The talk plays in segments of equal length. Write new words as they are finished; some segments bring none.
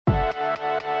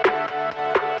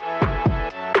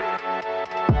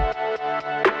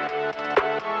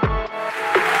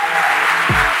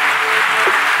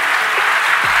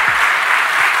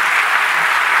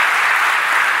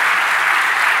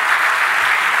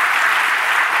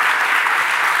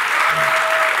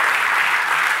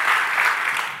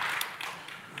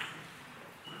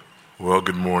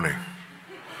good morning.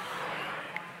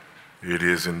 It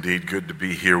is indeed good to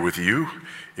be here with you.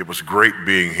 It was great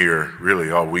being here really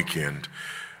all weekend,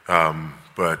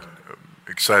 but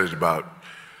excited about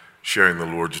sharing the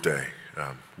Lord's Day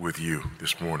with you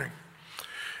this morning.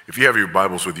 If you have your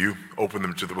Bibles with you, open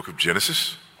them to the book of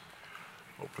Genesis.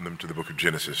 Open them to the book of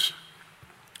Genesis.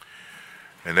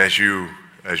 And as you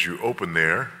open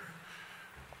there,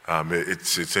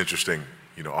 it's interesting.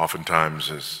 You know,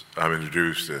 oftentimes as I'm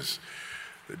introduced as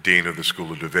the Dean of the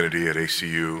School of Divinity at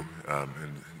ACU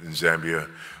in Zambia,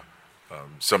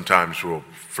 sometimes we'll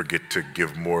forget to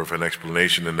give more of an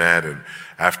explanation than that, and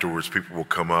afterwards people will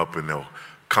come up and they'll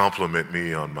compliment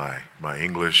me on my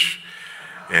English,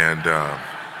 and I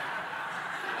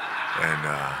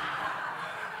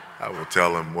will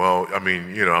tell them, well, I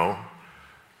mean, you know,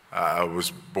 I was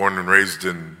born and raised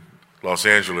in Los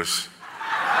Angeles,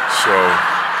 so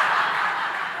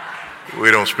we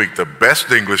don't speak the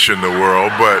best English in the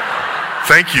world, but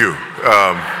thank you.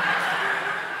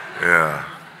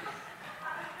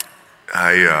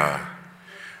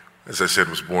 As I said,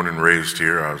 was born and raised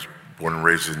here. I was born and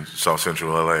raised in South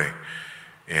Central LA,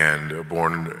 and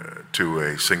born to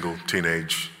a single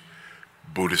teenage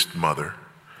Buddhist mother.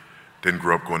 Didn't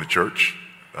grow up going to church.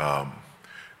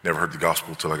 Never heard the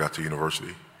gospel till I got to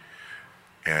university.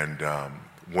 And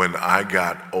when I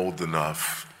got old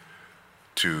enough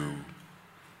to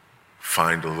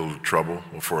find a little trouble,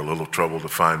 or for a little trouble to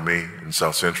find me in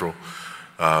South Central,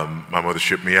 my mother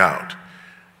shipped me out.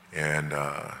 And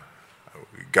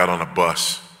we got on a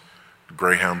bus, a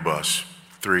Greyhound bus,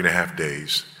 3.5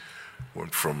 days.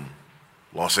 Went from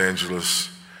Los Angeles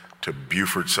to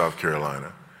Beaufort, South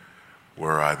Carolina,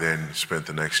 where I then spent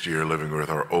the next year living with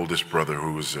our oldest brother,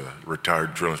 who was a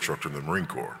retired drill instructor in the Marine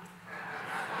Corps.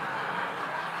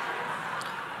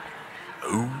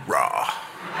 Hoorah.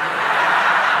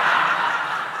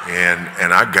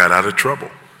 And I got out of trouble.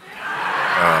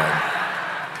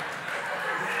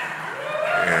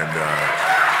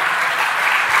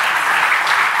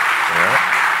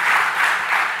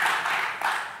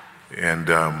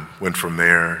 Went from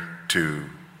there to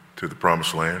the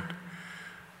Promised Land,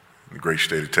 the great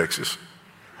state of Texas,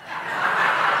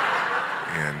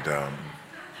 and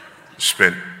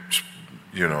spent,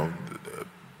 you know,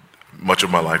 much of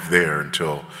my life there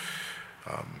until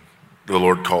the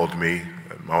Lord called me,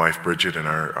 my wife Bridget, and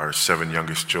our 7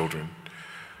 youngest children.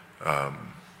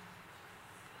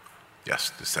 Yes,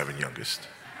 the 7 youngest.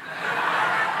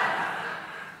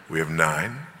 We have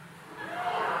 9.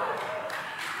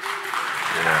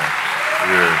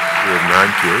 Yeah, we have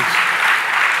 9 kids.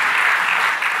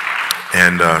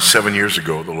 And 7 years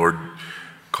ago, the Lord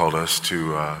called us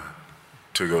to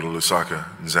go to Lusaka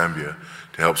in Zambia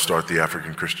to help start the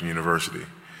African Christian University.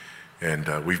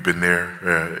 And we've been there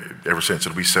ever since.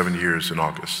 It'll be 7 years in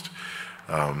August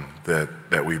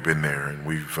that we've been there. And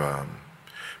we've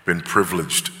been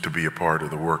privileged to be a part of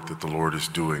the work that the Lord is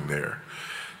doing there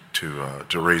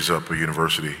to raise up a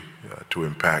university to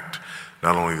impact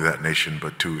not only that nation,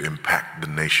 but to impact the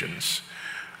nations.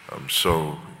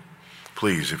 So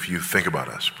please, if you think about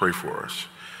us, pray for us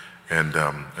and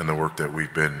the work that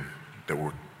we've been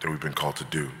called to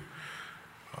do.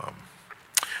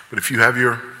 But if you have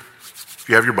your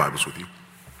Bibles with you,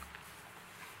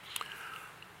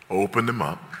 open them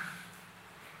up.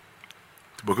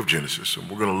 The book of Genesis, and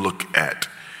we're going to look at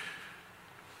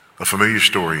a familiar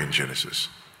story in Genesis.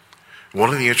 One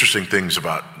of the interesting things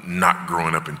about not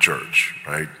growing up in church,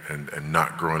 right, and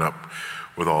not growing up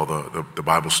with all the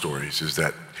Bible stories is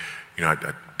that, you know,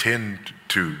 I tend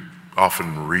to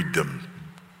often read them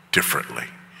differently.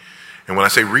 And when I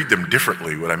say read them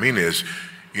differently, what I mean is,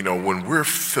 you know, when we're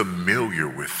familiar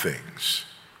with things,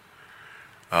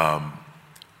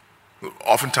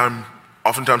 oftentimes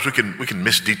we can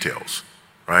miss details,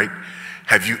 right?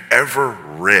 Have you ever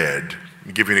read? Let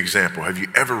me give you an example. Have you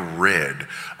ever read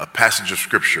a passage of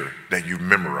scripture that you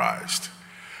memorized,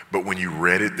 but when you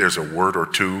read it, there's a word or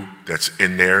two that's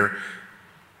in there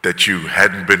that you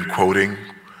hadn't been quoting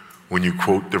when you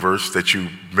quote the verse that you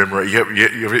memorized?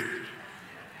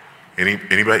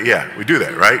 Anybody? Yeah, we do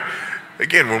that, right?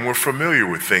 Again, when we're familiar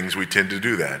with things, we tend to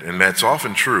do that. And that's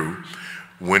often true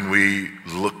when we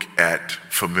look at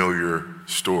familiar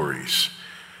stories,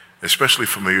 especially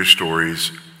familiar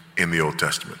stories in the Old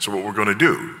Testament. So what we're going to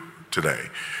do today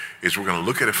is we're going to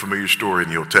look at a familiar story in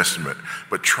the Old Testament,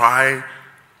 but try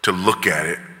to look at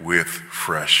it with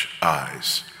fresh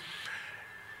eyes.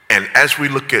 And as we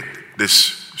look at this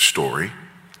story,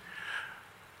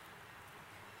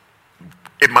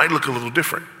 it might look a little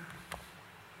different.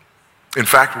 In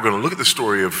fact, we're going to look at the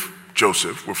story of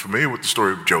Joseph. We're familiar with the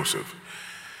story of Joseph.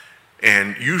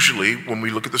 And usually when we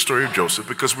look at the story of Joseph,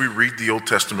 because we read the Old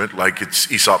Testament like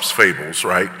it's Aesop's fables,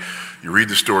 right? You read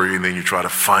the story and then you try to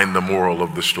find the moral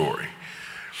of the story.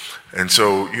 And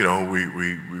so, we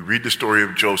read the story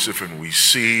of Joseph and we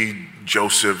see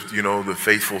Joseph, the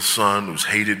faithful son who's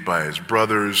hated by his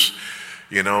brothers,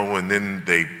 and then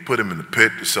they put him in the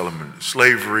pit to sell him into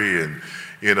slavery, and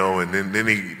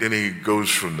then he goes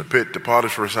from the pit to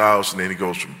Potiphar's house, and then he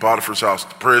goes from Potiphar's house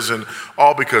to prison,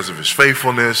 all because of his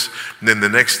faithfulness. And then the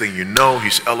next thing you know,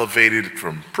 he's elevated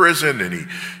from prison, and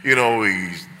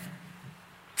he's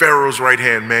Pharaoh's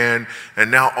right-hand man, and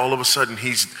now all of a sudden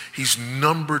he's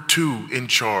number 2 in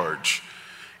charge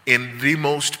in the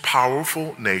most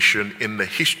powerful nation in the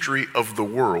history of the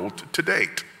world to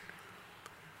date.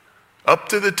 Up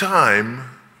to the time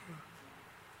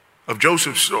of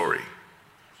Joseph's story,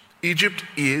 Egypt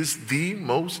is the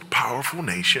most powerful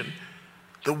nation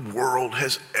the world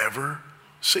has ever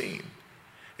seen.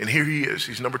 And here he is,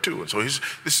 he's number 2. And so this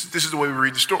is the way we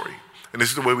read the story. And this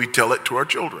is the way we tell it to our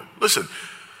children. Listen,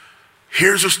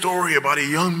 here's a story about a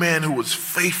young man who was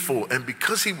faithful. And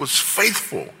because he was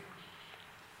faithful,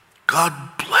 God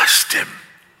blessed him.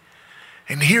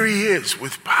 And here he is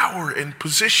with power and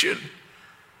position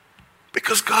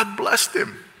because God blessed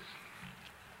him.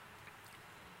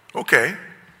 Okay.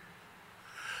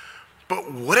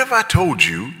 But what if I told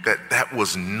you that that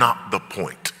was not the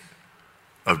point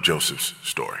of Joseph's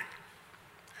story?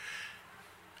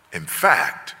 In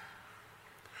fact,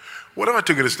 what if I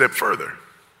took it a step further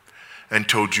and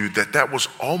told you that that was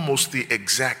almost the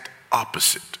exact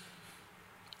opposite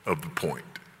of the point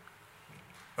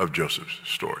of Joseph's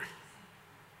story?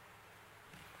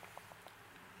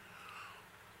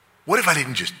 What if I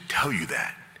didn't just tell you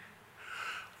that?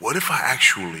 What if I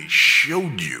actually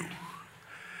showed you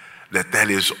that that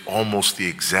is almost the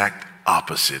exact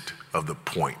opposite of the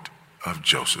point of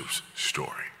Joseph's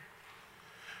story?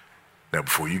 Now,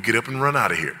 before you get up and run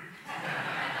out of here,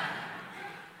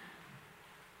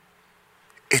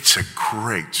 it's a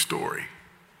great story.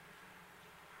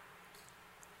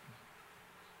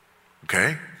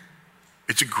 Okay?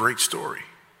 It's a great story.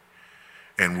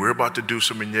 And we're about to do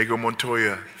some Inigo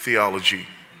Montoya theology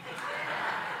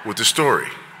with the story.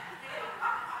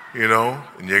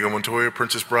 Inigo Montoya,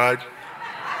 Princess Bride,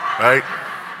 right?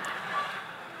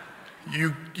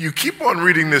 You keep on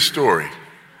reading this story.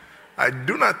 I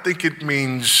do not think it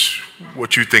means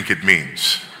what you think it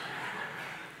means.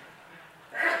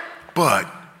 But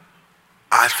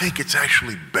I think it's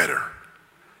actually better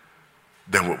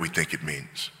than what we think it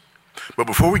means. But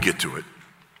before we get to it,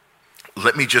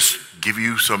 let me just give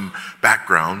you some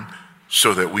background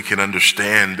so that we can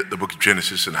understand the book of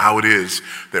Genesis and how it is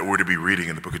that we're to be reading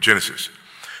in the book of Genesis.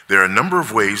 There are a number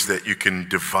of ways that you can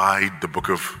divide the book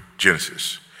of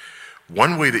Genesis.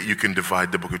 One way that you can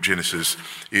divide the book of Genesis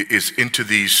is into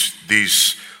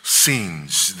these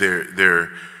scenes. They're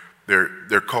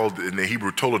called in the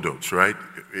Hebrew toledotes, right?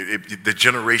 The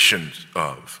generations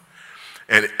of.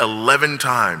 And 11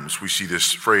 times we see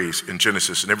this phrase in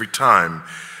Genesis, and every time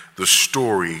the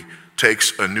story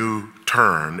takes a new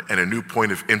turn and a new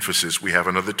point of emphasis, we have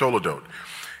another toledote.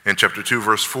 In chapter 2,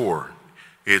 verse 4,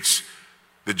 it's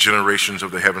the generations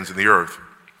of the heavens and the earth.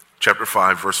 Chapter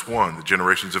 5, verse 1, the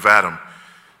generations of Adam.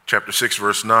 Chapter 6,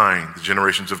 verse 9, the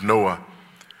generations of Noah.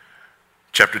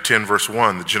 Chapter 10, verse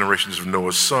 1, the generations of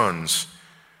Noah's sons.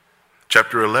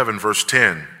 Chapter 11, verse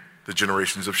 10, the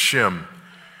generations of Shem.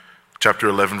 Chapter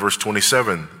 11, verse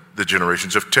 27, the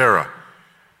generations of Terah.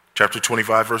 Chapter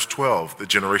 25, verse 12, the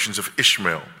generations of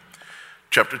Ishmael.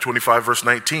 Chapter 25, verse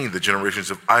 19, the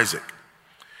generations of Isaac.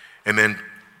 And then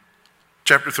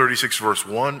chapter 36, verse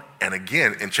 1, and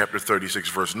again in chapter 36,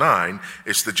 verse 9,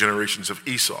 it's the generations of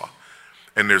Esau.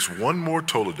 And there's one more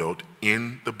toledote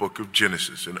in the book of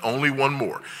Genesis, and only one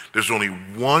more. There's only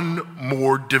one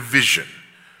more division.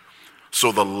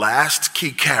 So the last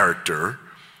key character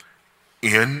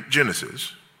in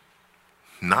Genesis,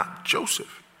 not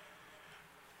Joseph.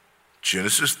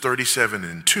 Genesis 37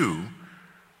 and 2,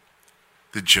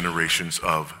 the generations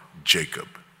of Jacob.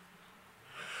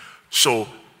 So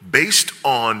based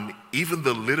on even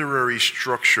the literary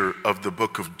structure of the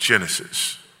book of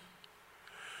Genesis,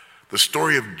 the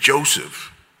story of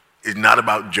Joseph is not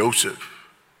about Joseph.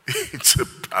 It's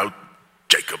about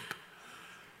Jacob.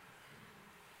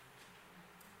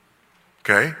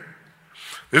 Okay?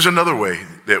 There's another way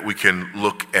that we can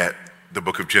look at the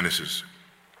book of Genesis.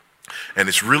 And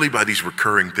it's really by these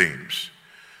recurring themes.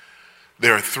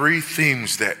 There are 3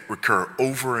 themes that recur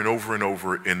over and over and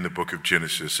over in the book of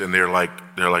Genesis, and they're like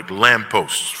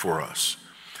lampposts for us.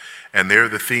 And they're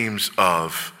the themes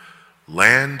of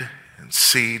land and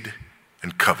seed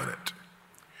and covenant.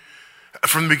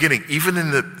 From the beginning, even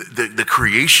in the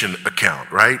creation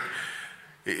account, right?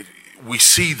 We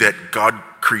see that God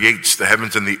creates the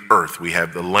heavens and the earth. We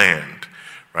have the land,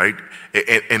 right?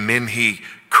 And then he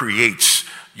creates,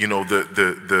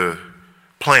 the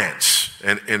plants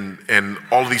and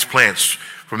all of these plants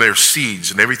from their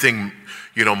seeds, and everything,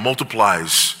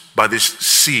 multiplies by this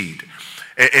seed.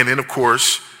 And then, of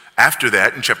course, after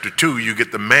that, in chapter 2, you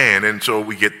get the man, and so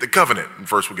we get the covenant. And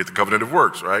first we get the covenant of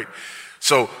works, right?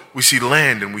 So we see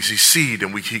land, and we see seed,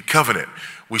 and we see covenant.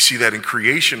 We see that in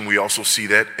creation. We also see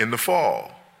that in the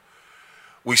fall.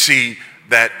 We see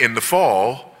that in the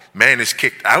fall, man is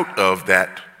kicked out of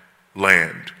that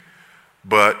land.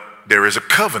 But there is a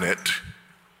covenant,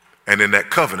 and in that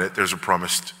covenant, there's a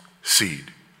promised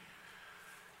seed.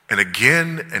 And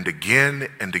again and again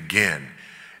and again,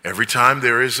 every time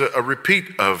there is a repeat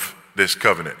of this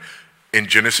covenant. In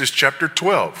Genesis chapter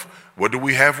 12, what do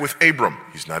we have with Abram?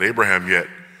 He's not Abraham yet.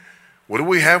 What do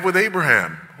we have with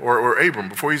Abraham or Abram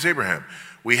before he's Abraham?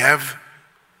 We have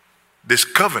this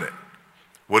covenant.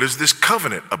 What is this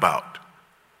covenant about?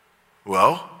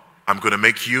 Well, I'm going to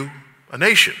make you a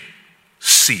nation,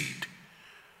 seed,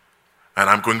 and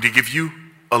I'm going to give you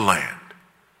a land.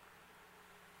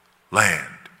 Land,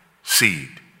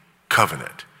 seed,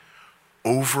 covenant,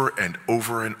 over and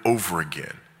over and over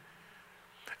again.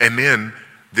 And then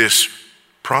this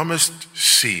promised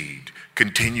seed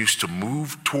continues to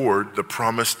move toward the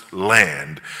promised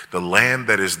land, the land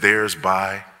that is theirs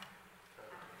by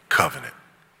covenant.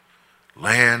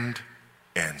 Land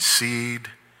and seed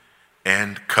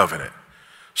and covenant.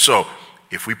 So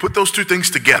if we put those two things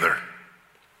together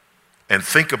and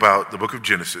think about the book of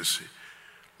Genesis,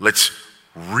 let's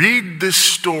read this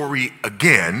story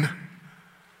again.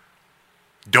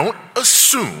 Don't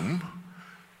assume,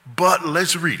 but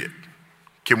let's read it.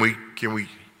 Can we?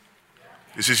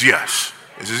 This is yes.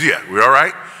 We all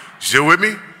right? Still with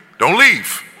me? Don't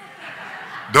leave.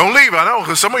 Don't leave. I know,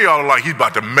 because some of y'all are like, he's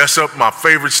about to mess up my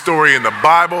favorite story in the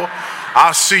Bible.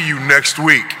 I'll see you next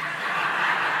week.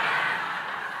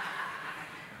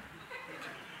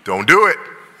 Don't do it.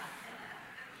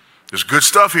 There's good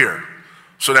stuff here.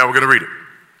 So now we're going to read it.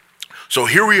 So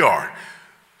here we are.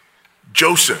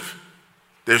 Joseph.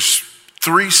 There's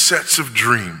 3 sets of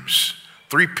dreams,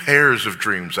 3 pairs of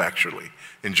dreams actually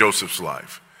in Joseph's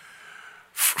life.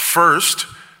 First,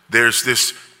 there's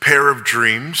this pair of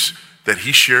dreams that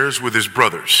he shares with his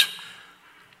brothers.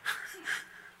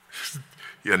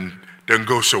 And doesn't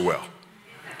go so well.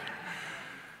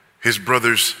 His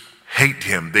brothers hate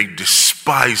him. They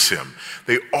despise him.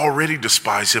 They already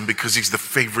despise him because he's the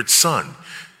favorite son.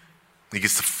 He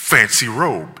gets the fancy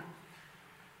robe.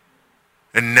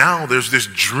 And now there's this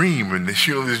dream, and this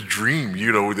dream,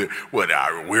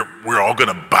 that we're all going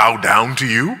to bow down to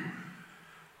you.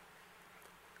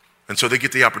 And so they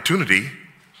get the opportunity,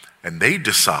 and they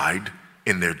decide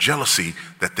in their jealousy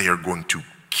that they are going to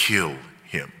kill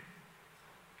him.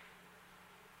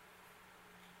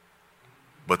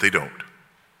 But they don't.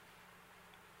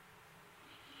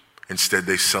 Instead,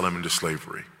 they sell him into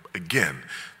slavery. Again,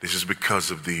 this is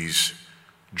because of these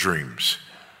dreams.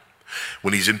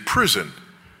 When he's in prison,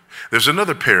 there's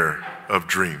another pair of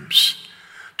dreams.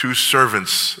 2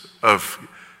 servants of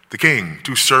the king,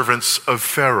 2 servants of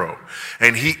Pharaoh.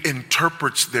 And he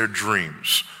interprets their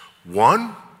dreams.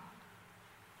 One,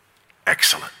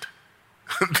 excellent.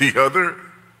 The other,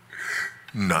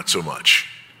 not so much.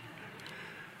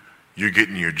 You're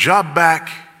getting your job back,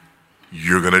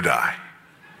 you're going to die.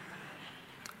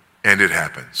 And it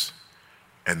happens.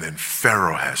 And then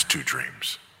Pharaoh has 2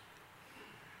 dreams.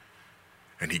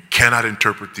 And he cannot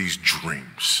interpret these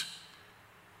dreams.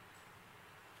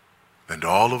 And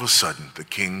all of a sudden, the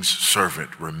king's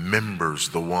servant remembers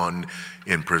the one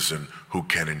in prison who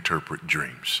can interpret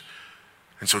dreams.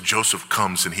 And so Joseph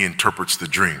comes and he interprets the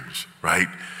dreams, right?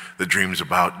 The dreams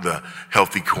about the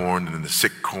healthy corn and the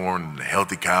sick corn and the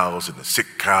healthy cows and the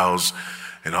sick cows.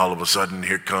 And all of a sudden,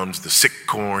 here comes the sick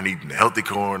corn eating the healthy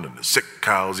corn and the sick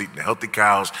cows eating the healthy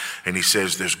cows. And he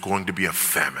says there's going to be a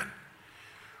famine.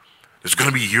 There's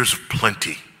going to be years of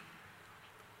plenty.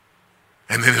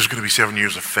 And then there's going to be 7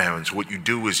 years of famine. So what you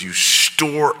do is you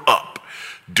store up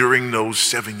during those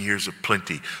 7 years of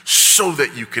plenty so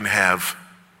that you can have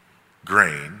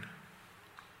grain,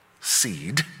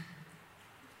 seed,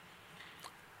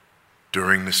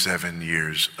 during the 7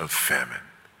 years of famine.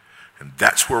 And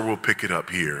that's where we'll pick it up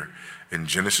here in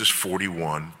Genesis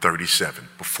 41:37.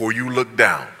 Before you look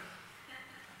down,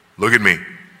 look at me.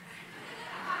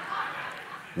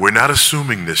 We're not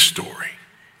assuming this story.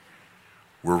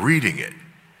 We're reading it.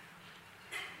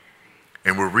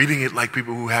 And we're reading it like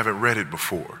people who haven't read it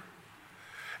before.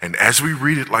 And as we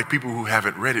read it like people who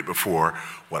haven't read it before,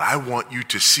 what I want you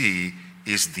to see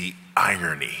is the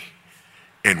irony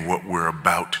in what we're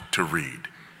about to read.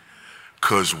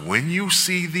 Because when you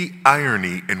see the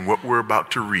irony in what we're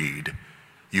about to read,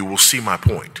 you will see my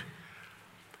point.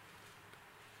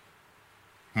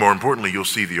 More importantly, you'll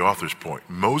see the author's point.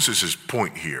 Moses'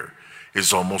 point here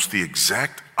is almost the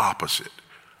exact opposite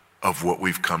of what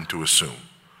we've come to assume.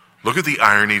 Look at the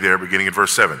irony there beginning in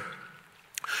verse 7.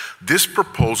 This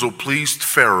proposal pleased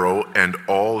Pharaoh and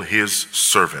all his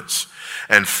servants.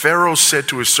 And Pharaoh said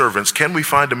to his servants, can we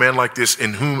find a man like this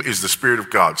in whom is the Spirit of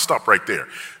God? Stop right there.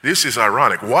 This is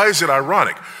ironic. Why is it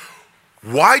ironic?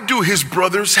 Why do his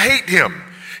brothers hate him?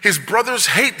 His brothers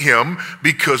hate him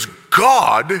because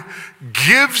God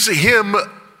gives him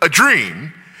a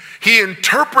dream. He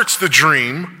interprets the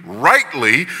dream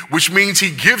rightly, which means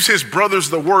he gives his brothers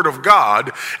the word of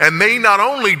God, and they not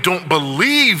only don't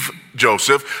believe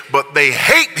Joseph, but they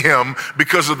hate him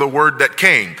because of the word that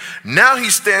came. Now he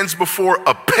stands before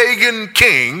a pagan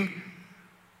king,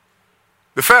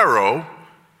 the Pharaoh,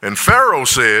 and Pharaoh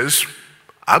says,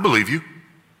 I believe you.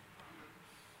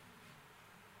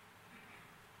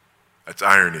 That's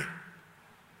irony.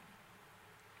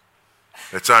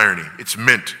 That's irony. It's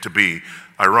meant to be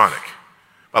ironic.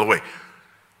 By the way,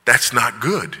 that's not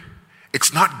good.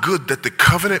 It's not good that the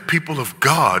covenant people of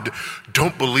God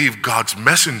don't believe God's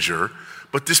messenger,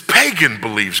 but this pagan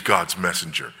believes God's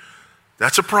messenger.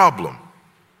 That's a problem.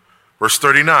 Verse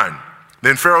 39.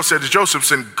 Then Pharaoh said to Joseph,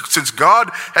 since God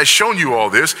has shown you all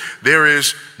this, there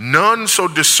is none so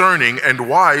discerning and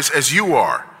wise as you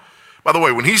are. By the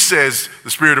way, when he says the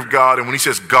Spirit of God and when he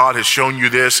says God has shown you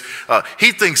this,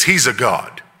 he thinks he's a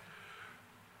God.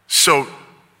 So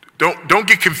don't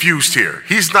get confused here.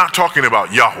 He's not talking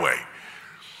about Yahweh.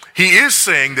 He is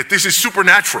saying that this is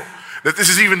supernatural, that this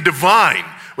is even divine,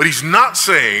 but he's not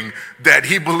saying that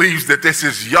he believes that this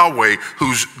is Yahweh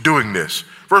who's doing this.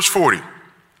 Verse 40,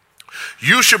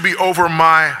 you should be over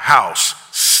my house.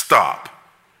 Stop.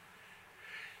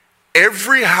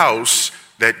 Every house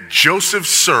that Joseph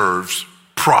serves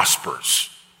prospers.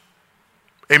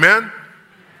 Amen?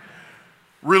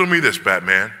 Riddle me this,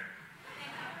 Batman.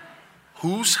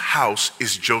 Whose house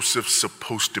is Joseph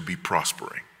supposed to be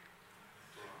prospering?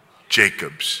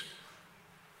 Jacob's.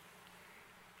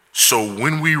 So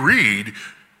when we read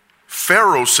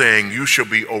Pharaoh saying, you shall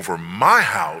be over my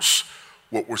house,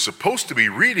 what we're supposed to be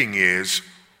reading is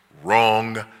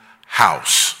wrong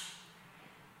house.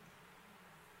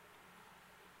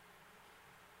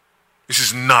 This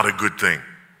is not a good thing.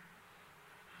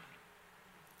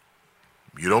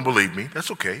 You don't believe me?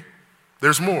 That's okay.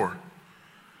 There's more.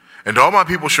 And all my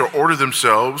people shall order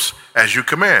themselves as you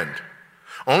command.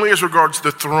 Only as regards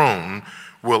the throne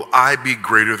will I be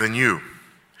greater than you.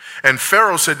 And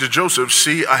Pharaoh said to Joseph,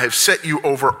 see, I have set you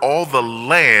over all the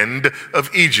land of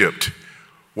Egypt.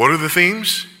 What are the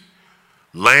themes?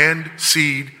 Land,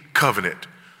 seed, covenant.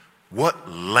 What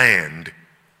land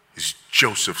is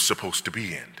Joseph supposed to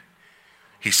be in?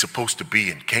 He's supposed to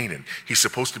be in Canaan. He's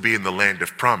supposed to be in the land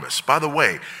of promise. By the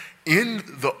way, in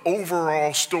the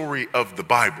overall story of the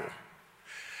Bible,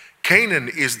 Canaan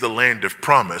is the land of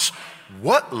promise.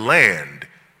 What land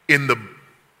in the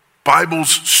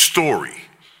Bible's story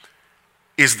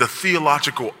is the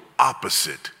theological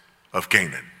opposite of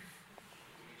Canaan?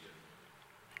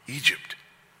 Egypt.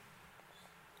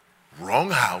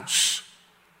 Wrong house,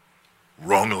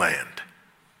 wrong land.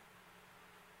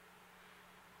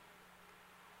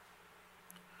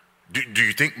 Do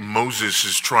you think Moses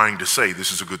is trying to say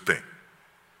this is a good thing?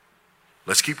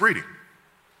 Let's keep reading.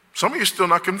 Some of you are still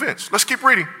not convinced. Let's keep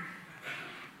reading.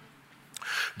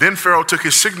 Then Pharaoh took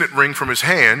his signet ring from his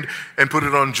hand and put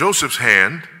it on Joseph's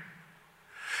hand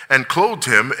and clothed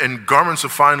him in garments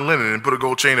of fine linen and put a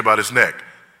gold chain about his neck.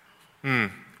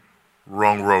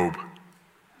 Wrong robe.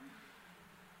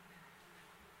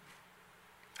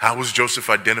 How was Joseph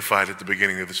identified at the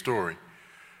beginning of the story?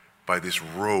 By this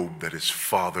robe that his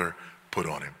father put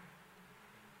on him.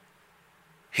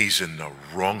 He's in the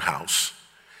wrong house.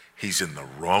 He's in the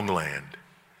wrong land.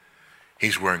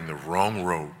 He's wearing the wrong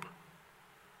robe.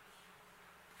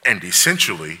 And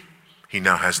essentially, he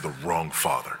now has the wrong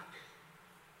father.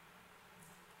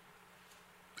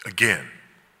 Again,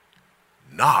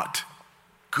 not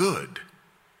good.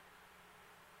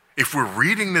 If we're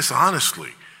reading this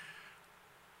honestly,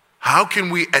 how can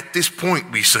we at this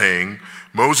point be saying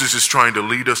Moses is trying to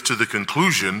lead us to the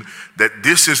conclusion that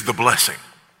this is the blessing?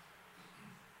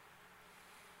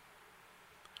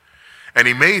 And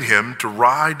he made him to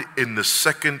ride in the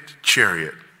second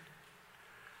chariot.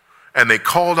 And they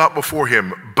called out before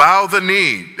him, bow the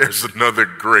knee. There's another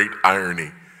great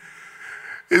irony.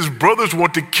 His brothers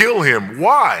want to kill him.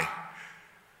 Why?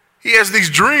 He has these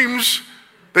dreams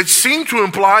that seem to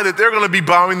imply that they're going to be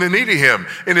bowing the knee to him,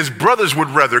 and his brothers would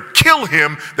rather kill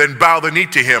him than bow the knee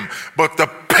to him. But the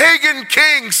pagan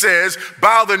king says,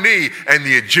 bow the knee, and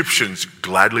the Egyptians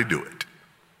gladly do it.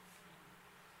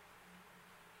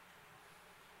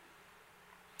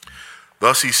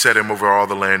 Thus he set him over all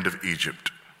the land of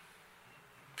Egypt.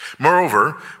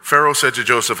 Moreover, Pharaoh said to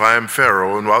Joseph, I am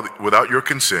Pharaoh, and without your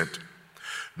consent,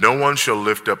 no one shall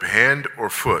lift up hand or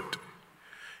foot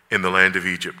in the land of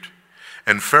Egypt.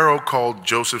 And Pharaoh called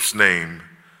Joseph's name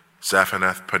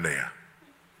Zaphanath-Paneah.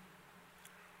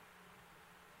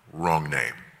 Wrong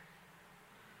name.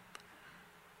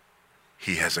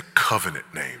 He has a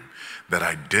covenant name that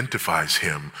identifies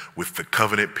him with the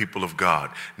covenant people of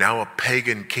God. Now a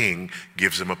pagan king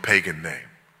gives him a pagan name.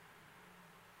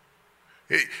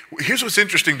 Here's what's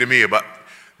interesting to me about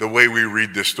the way we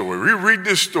read this story. We read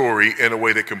this story in a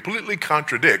way that completely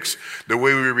contradicts the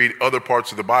way we read other parts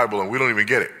of the Bible, and we don't even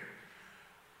get it.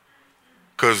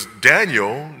 Because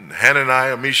Daniel,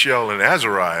 Hananiah, Mishael, and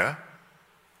Azariah,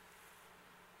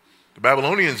 the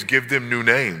Babylonians give them new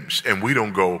names, and we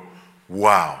don't go,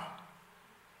 wow,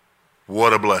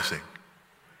 what a blessing.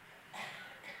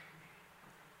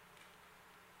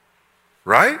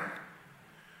 Right?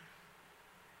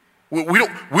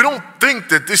 We don't think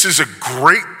that this is a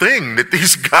great thing that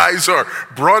these guys are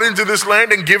brought into this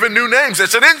land and given new names.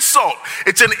 It's an insult.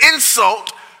 It's an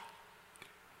insult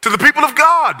to the people of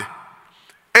God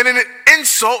and an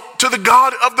insult to the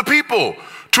God of the people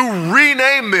to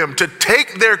rename them, to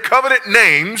take their covenant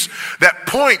names that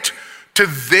point to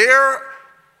their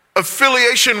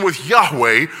affiliation with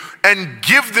Yahweh and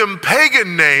give them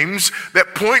pagan names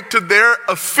that point to their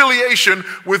affiliation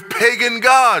with pagan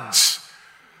gods.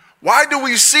 Why do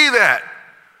we see that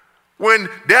when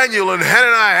Daniel and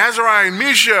Hananiah, Azariah, and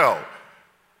Mishael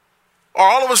are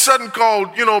all of a sudden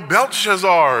called,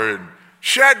 Belshazzar and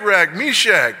Shadrach,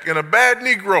 Meshach, and a bad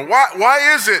Negro?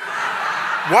 Why is it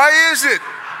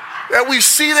that we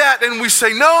see that and we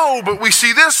say no, but we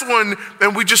see this one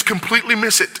and we just completely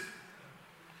miss it?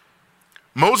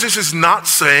 Moses is not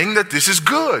saying that this is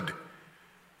good.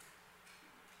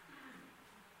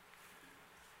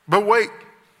 But wait.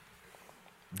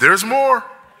 There's more.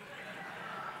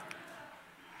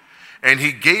 And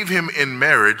he gave him in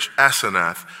marriage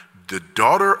Asenath, the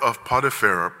daughter of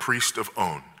Potiphar, priest of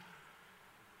On.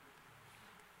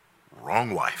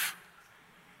 Wrong wife.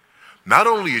 Not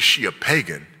only is she a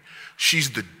pagan,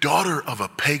 she's the daughter of a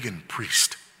pagan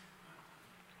priest.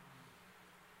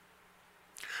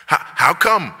 How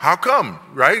come,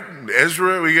 right?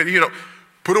 Ezra, we get,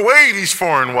 put away these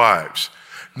foreign wives.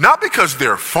 Not because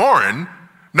they're foreign,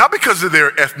 not because of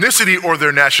their ethnicity or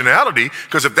their nationality,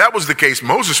 because if that was the case,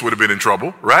 Moses would have been in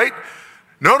trouble, right?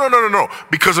 No.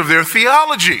 Because of their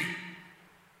theology.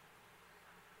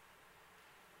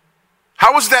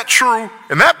 How is that true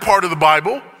in that part of the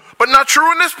Bible, but not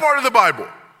true in this part of the Bible?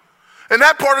 In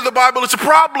that part of the Bible, it's a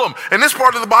problem. In this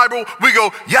part of the Bible, we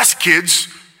go, yes, kids,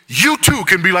 you too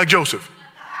can be like Joseph.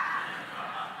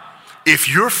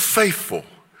 If you're faithful,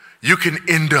 you can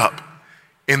end up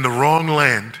in the wrong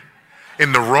land,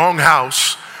 in the wrong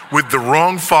house, with the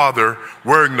wrong father,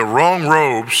 wearing the wrong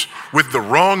robes, with the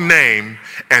wrong name,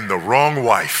 and the wrong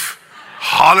wife.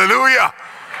 Hallelujah.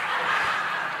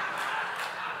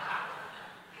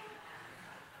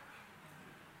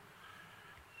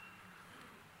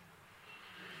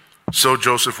 So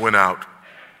Joseph went out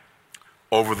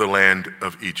over the land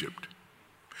of Egypt.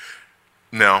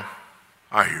 Now,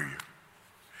 I hear you.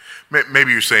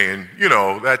 Maybe you're saying,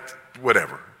 that,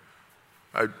 whatever.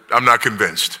 I'm not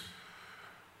convinced.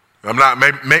 I'm not,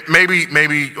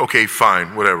 maybe, okay,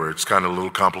 fine, whatever. It's kind of a little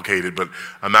complicated, but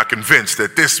I'm not convinced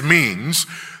that this means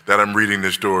that I'm reading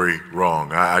this story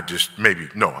wrong. I just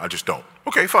don't.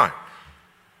 Okay, fine.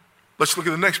 Let's look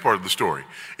at the next part of the story.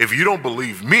 If you don't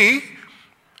believe me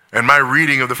and my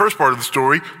reading of the first part of the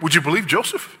story, would you believe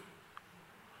Joseph?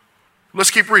 Let's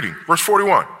keep reading. Verse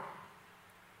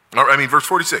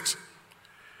 46.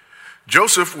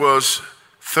 Joseph was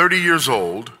 30 years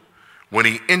old when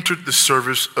he entered the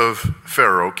service of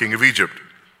Pharaoh, king of Egypt.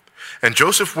 And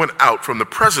Joseph went out from the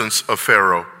presence of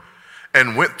Pharaoh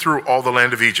and went through all the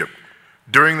land of Egypt.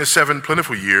 During the 7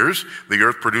 plentiful years, the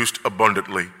earth produced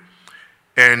abundantly.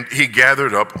 And he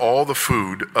gathered up all the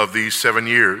food of these 7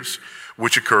 years,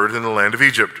 which occurred in the land of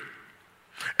Egypt,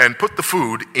 and put the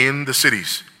food in the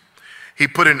cities. He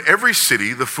put in every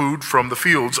city the food from the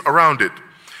fields around it.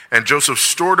 And Joseph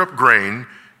stored up grain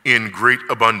in great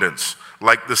abundance,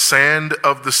 like the sand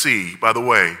of the sea. By the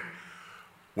way,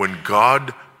 when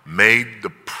God made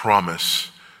the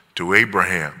promise to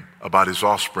Abraham about his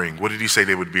offspring, what did he say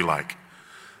they would be like?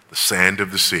 The sand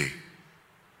of the sea.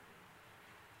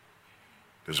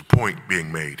 There's a point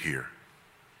being made here.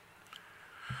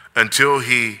 Until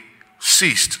he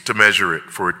ceased to measure it,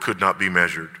 for it could not be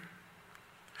measured.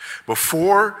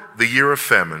 Before the year of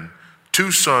famine,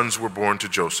 2 sons were born to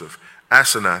Joseph.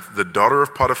 Asenath, the daughter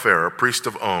of Potiphar, priest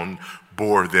of On,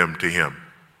 bore them to him.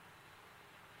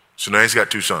 So now he's got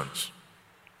 2 sons.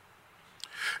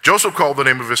 Joseph called the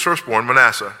name of his firstborn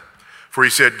Manasseh, for he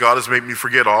said, God has made me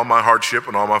forget all my hardship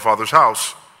and all my father's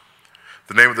house.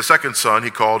 The name of the second son he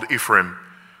called Ephraim,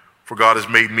 for God has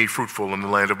made me fruitful in the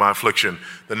land of my affliction.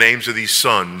 The names of these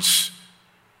sons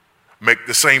make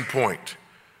the same point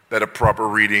that a proper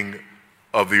reading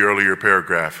of the earlier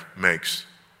paragraph makes.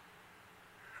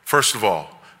 First of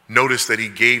all, notice that he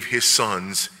gave his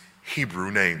sons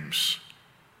Hebrew names,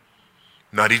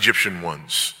 not Egyptian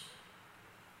ones.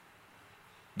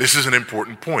 This is an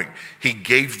important point. He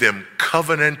gave them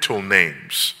covenantal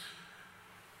names: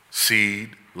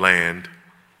 seed, land,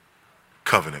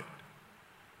 covenant.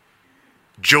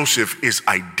 Joseph is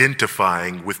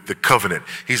identifying with the covenant.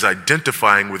 He's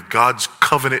identifying with God's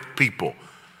covenant people.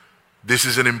 This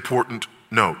is an important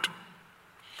note.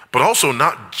 But also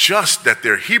not just that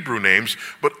they're Hebrew names,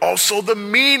 but also the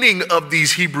meaning of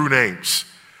these Hebrew names.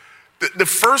 The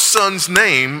first son's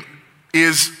name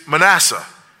is Manasseh.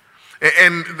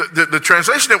 And the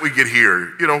translation that we get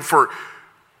here, for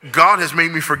God has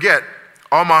made me forget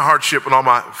all my hardship and all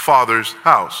my father's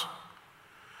house.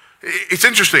 It's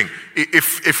interesting.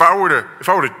 If I were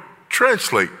to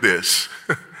translate this,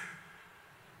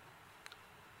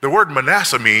 the word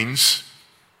Manasseh means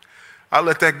I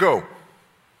let that go.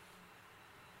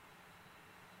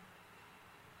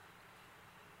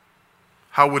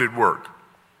 How would it work?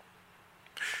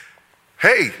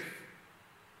 Hey,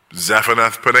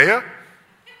 Zaphanath Paneah,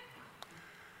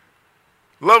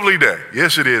 lovely day.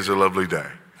 Yes, it is a lovely day.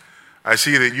 I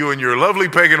see that you and your lovely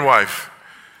pagan wife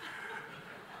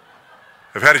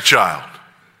have had a child.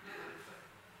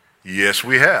 Yes,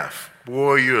 we have.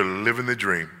 Boy, you're living the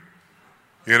dream.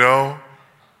 Here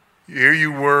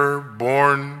you were,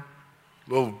 born,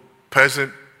 little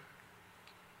peasant,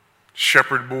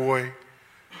 shepherd boy.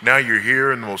 Now you're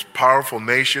here in the most powerful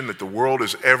nation that the world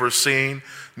has ever seen,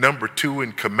 number 2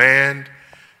 in command.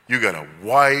 You got a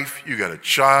wife, you got a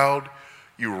child,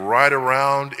 you ride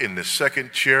around in the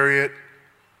second chariot.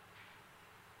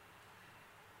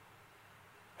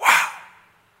 Wow.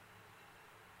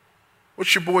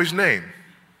 What's your boy's name?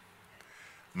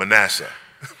 Manasseh.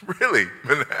 Really,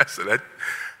 Manasseh.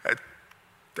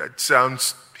 That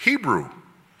sounds Hebrew.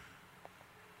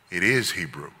 It is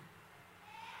Hebrew.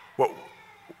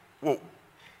 Well,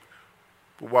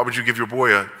 why would you give your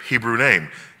boy a Hebrew name?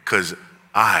 Because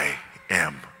I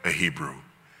am a Hebrew.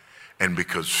 And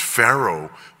because Pharaoh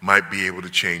might be able to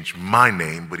change my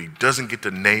name, but he doesn't get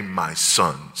to name my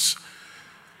sons.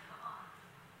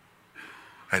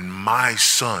 And my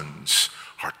sons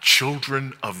are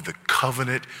children of the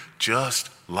covenant just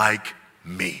like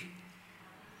me.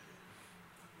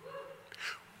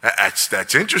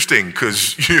 That's interesting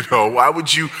because, why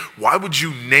would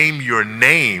you name your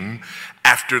name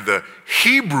after the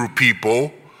Hebrew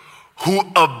people who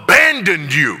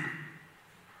abandoned you?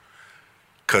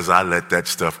 Because I let that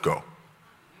stuff go.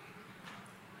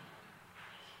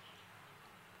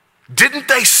 Didn't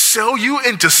they sell you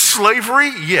into slavery?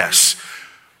 Yes,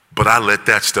 but I let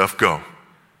that stuff go.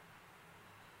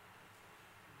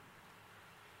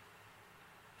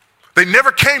 They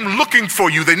never came looking for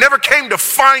you. They never came to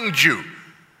find you.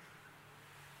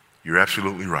 You're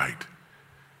absolutely right.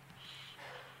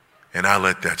 And I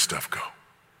let that stuff go.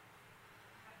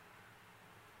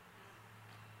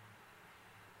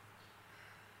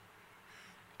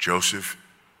 Joseph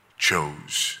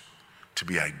chose to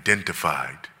be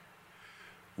identified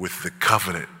with the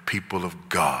covenant people of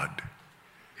God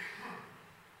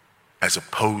as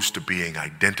opposed to being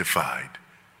identified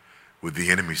with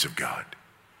the enemies of God.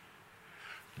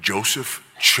 Joseph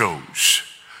chose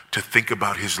to think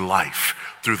about his life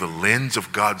through the lens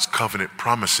of God's covenant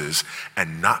promises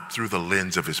and not through the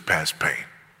lens of his past pain.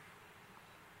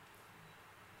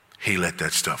 He let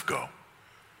that stuff go.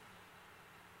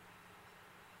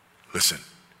 Listen,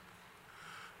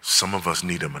 some of us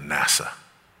need a Manasseh.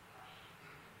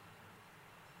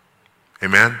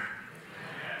 Amen?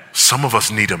 Some of us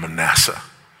need a Manasseh.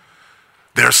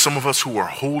 There are some of us who are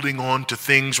holding on to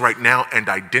things right now and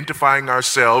identifying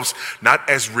ourselves not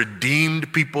as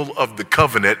redeemed people of the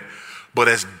covenant, but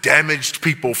as damaged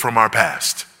people from our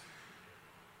past.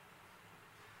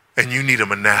 And you need a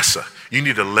Manasseh. You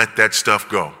need to let that stuff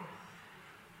go.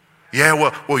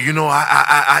 Yeah, well, you know,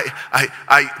 I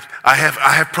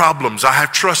have problems. I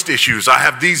have trust issues. I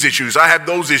have these issues. I have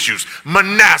those issues.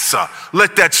 Manasseh,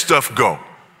 let that stuff go.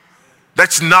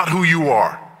 That's not who you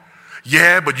are.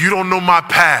 Yeah, but you don't know my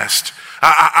past.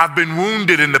 I've been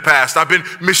wounded in the past. I've been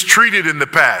mistreated in the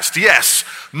past. Yes,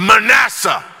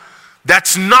 Manasseh,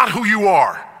 that's not who you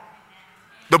are.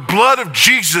 The blood of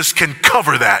Jesus can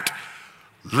cover that.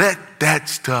 Let that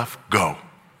stuff go.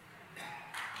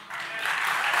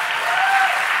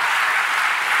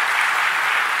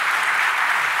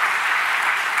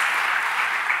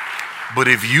 But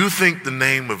if you think the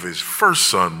name of his first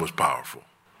son was powerful,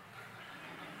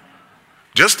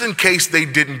 just in case they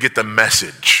didn't get the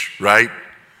message, right?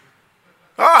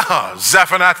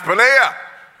 Zaphanath-Paneah,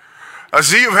 I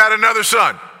see you've had another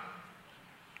son.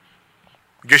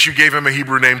 I guess you gave him a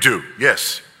Hebrew name too.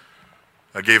 Yes,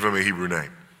 I gave him a Hebrew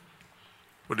name.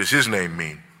 What does his name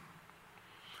mean?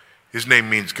 His name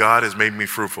means God has made me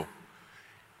fruitful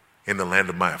in the land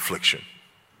of my affliction.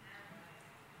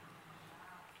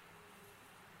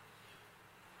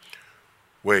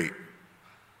 Wait,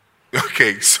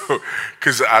 okay, so,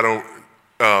 because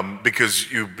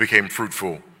you became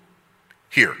fruitful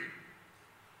here,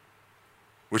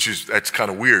 that's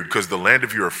kind of weird, because the land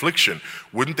of your affliction,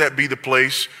 wouldn't that be the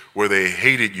place where they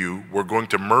hated you, were going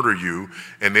to murder you,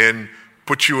 and then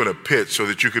put you in a pit so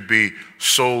that you could be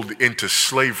sold into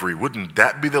slavery? Wouldn't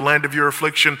that be the land of your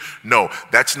affliction? No,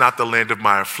 that's not the land of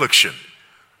my affliction.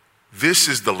 This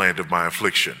is the land of my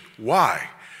affliction. Why?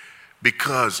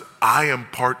 Because I am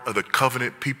part of the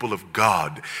covenant people of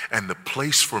God, and the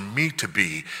place for me to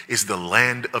be is the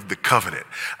land of the covenant.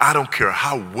 I don't care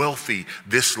how wealthy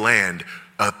this land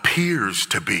appears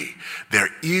to be. There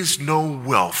is no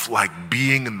wealth like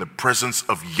being in the presence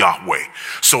of Yahweh.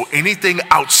 So anything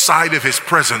outside of his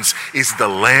presence is the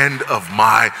land of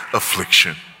my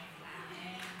affliction.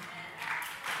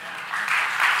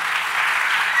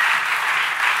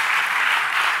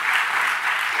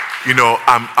 You know,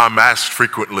 I'm asked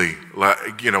frequently,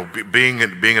 like, you know, being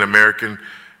an American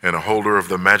and a holder of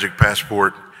the Magic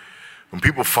Passport, when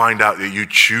people find out that you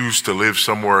choose to live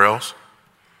somewhere else,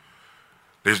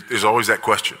 there's always that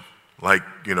question. Like,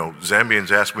 you know, Zambians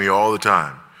ask me all the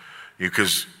time,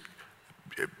 because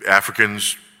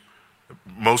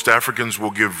most Africans will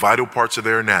give vital parts of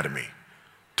their anatomy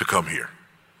to come here.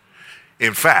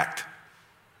 In fact,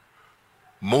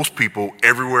 most people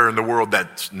everywhere in the world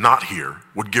that's not here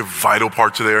would give vital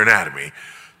parts of their anatomy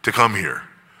to come here.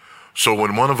 So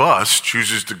when one of us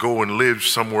chooses to go and live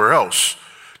somewhere else,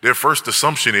 their first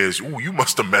assumption is, ooh, you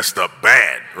must have messed up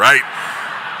bad, right?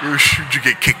 Did you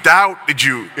get kicked out? Did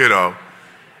you know?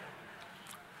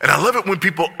 And I love it when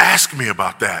people ask me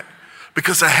about that,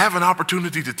 because I have an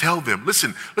opportunity to tell them,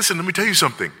 listen, let me tell you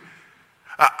something.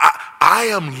 I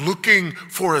am looking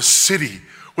for a city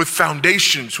with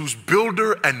foundations whose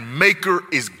builder and maker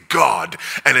is God.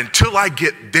 And until I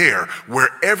get there,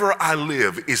 wherever I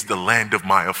live is the land of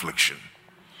my affliction.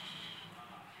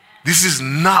 This is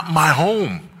not my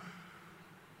home.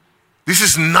 This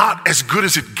is not as good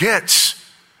as it gets.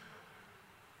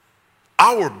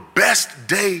 Our best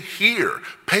day here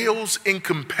pales in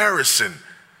comparison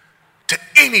to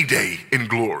any day in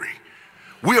glory.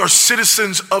 We are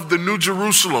citizens of the New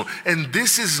Jerusalem, and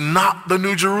this is not the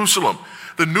New Jerusalem.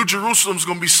 The New Jerusalem is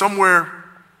going to be somewhere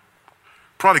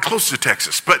probably close to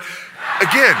Texas. But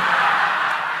again,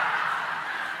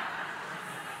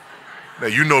 now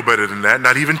you know better than that.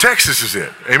 Not even Texas is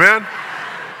it. Amen?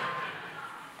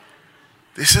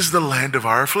 This is the land of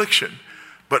our affliction.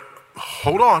 But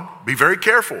hold on, be very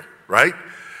careful, right?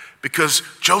 Because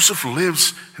Joseph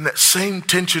lives in that same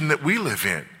tension that we live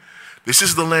in. This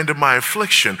is the land of my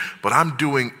affliction, but I'm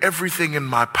doing everything in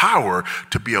my power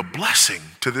to be a blessing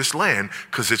to this land,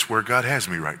 because it's where God has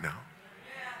me right now.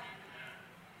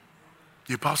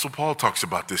 The Apostle Paul talks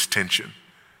about this tension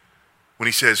when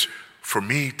he says, for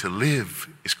me to live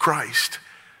is Christ,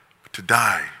 but to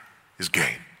die is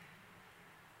gain.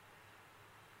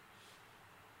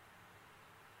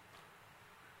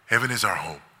 Heaven is our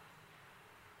home.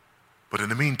 But in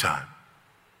the meantime,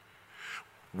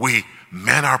 we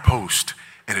man our post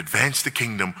and advance the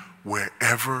kingdom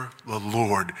wherever the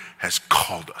Lord has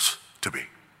called us to be.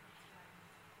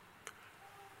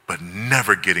 But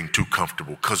never getting too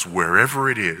comfortable, because wherever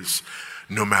it is,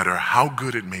 no matter how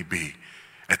good it may be,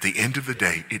 at the end of the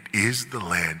day, it is the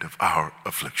land of our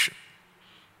affliction.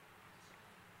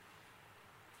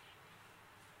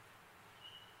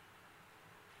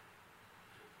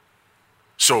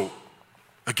 So,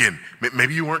 again,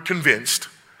 maybe you weren't convinced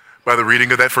by the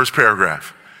reading of that first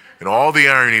paragraph and all the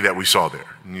irony that we saw there.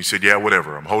 And you said, yeah,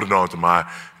 whatever, I'm holding on to my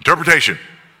interpretation.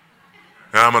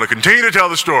 And I'm going to continue to tell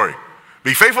the story.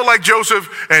 Be faithful like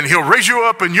Joseph, and he'll raise you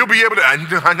up, and you'll be able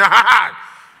to.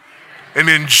 And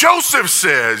then Joseph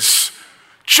says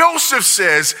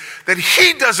that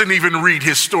he doesn't even read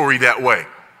his story that way.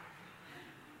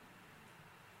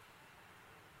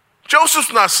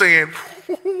 Joseph's not saying,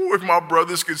 if my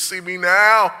brothers could see me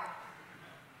now.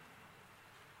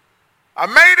 I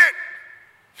made it.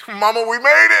 Mama, we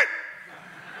made it.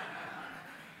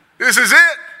 This is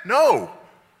it. No.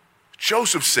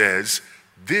 Joseph says,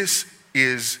 this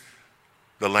is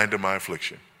the land of my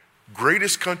affliction.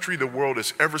 Greatest country the world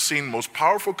has ever seen, most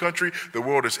powerful country the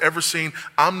world has ever seen.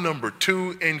 I'm number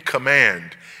 2 in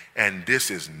command, and this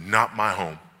is not my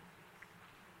home.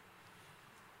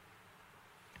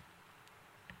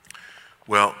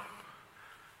 Well,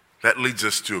 that leads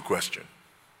us to a question.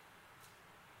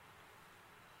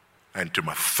 And to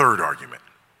my third argument.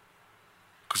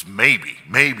 Because maybe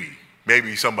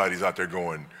somebody's out there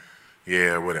going,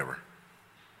 yeah, whatever.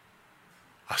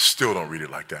 I still don't read it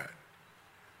like that.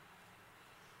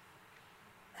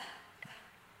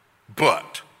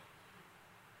 But,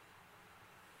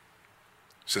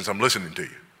 since I'm listening to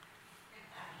you,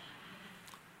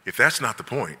 if that's not the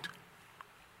point,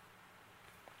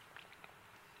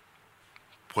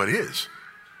 what is?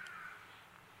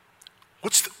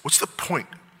 What's the point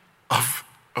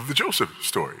of the Joseph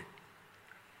story?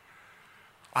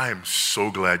 I am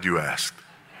so glad you asked.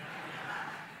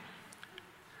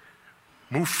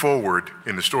 Move forward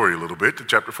in the story a little bit to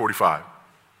chapter 45.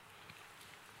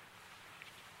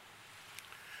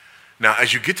 Now,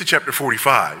 as you get to chapter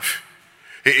 45,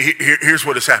 here's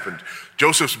what has happened.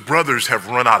 Joseph's brothers have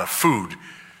run out of food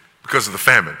because of the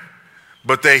famine,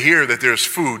 but they hear that there's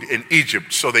food in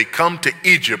Egypt, so they come to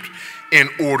Egypt in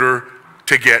order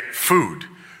to get food.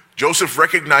 Joseph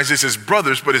recognizes his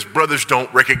brothers, but his brothers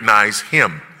don't recognize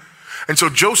him. And so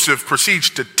Joseph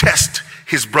proceeds to test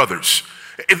his brothers.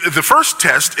 The first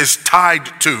test is tied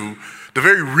to the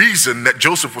very reason that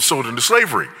Joseph was sold into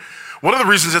slavery. One of the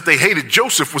reasons that they hated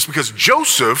Joseph was because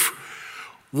Joseph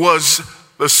was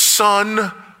the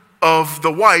son of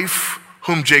the wife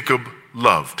whom Jacob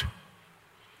loved.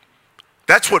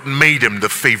 That's what made him the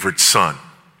favorite son.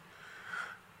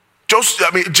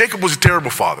 Jacob was a terrible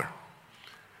father.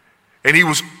 And he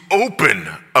was open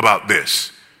about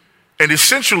this and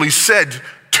essentially said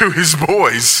to his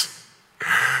boys,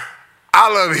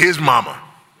 I love his mama.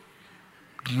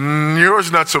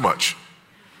 Yours not so much.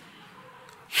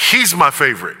 He's my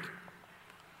favorite.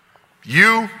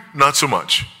 You, not so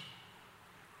much.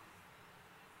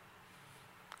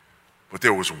 But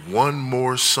there was one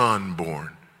more son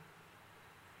born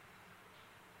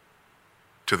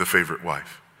to the favorite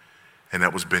wife, and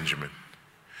that was Benjamin.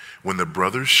 When the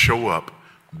brothers show up,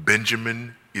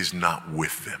 Benjamin is not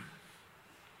with them.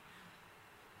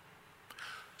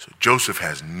 So Joseph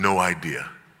has no idea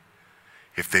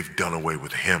if they've done away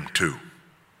with him too,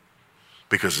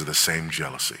 because of the same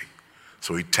jealousy.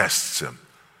 So he tests him.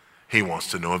 He wants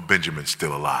to know if Benjamin's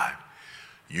still alive.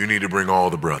 You need to bring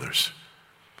all the brothers.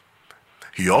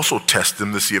 He also tests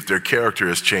them to see if their character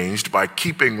has changed by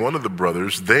keeping one of the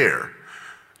brothers there.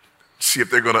 See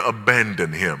if they're going to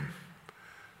abandon him.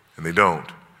 And they don't.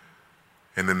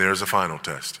 And then there's a final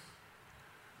test.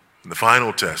 And the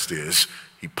final test is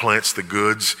he plants the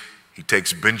goods. He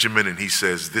takes Benjamin and he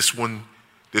says, this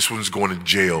one's going to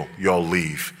jail. Y'all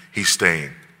leave. He's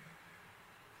staying.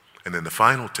 And then the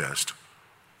final test,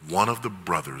 one of the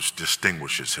brothers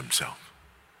distinguishes himself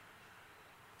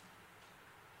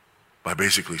by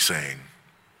basically saying,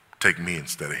 take me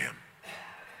instead of him.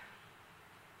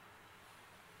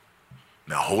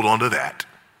 Now hold on to that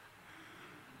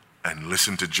and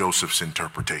listen to Joseph's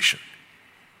interpretation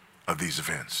of these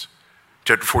events.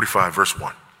 Chapter 45, verse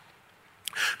 1.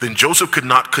 Then Joseph could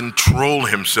not control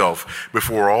himself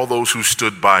before all those who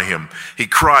stood by him. He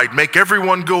cried, make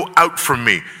everyone go out from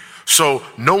me. So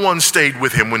no one stayed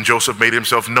with him when Joseph made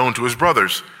himself known to his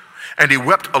brothers. And he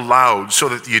wept aloud so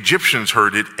that the Egyptians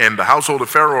heard it and the household of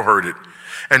Pharaoh heard it.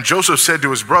 And Joseph said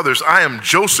to his brothers, I am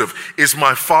Joseph. Is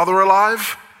my father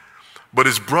alive? But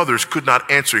his brothers could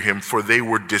not answer him, for they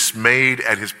were dismayed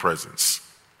at his presence.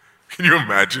 Can you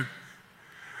imagine?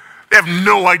 They have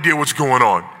no idea what's going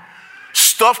on.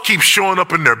 Stuff keeps showing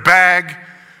up in their bag.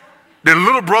 Their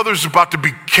little brother's about to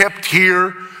be kept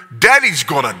here. Daddy's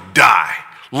gonna die,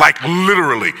 like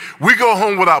literally. We go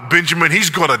home without Benjamin, he's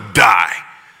gonna die.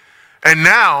 And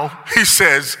now he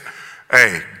says,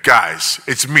 hey, guys,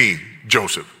 it's me,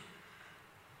 Joseph.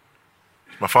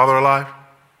 Is my father alive?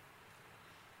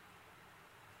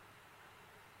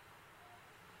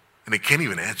 And they can't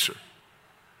even answer.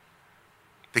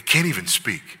 They can't even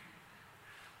speak.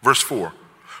 Verse 4.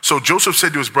 So Joseph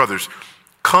said to his brothers,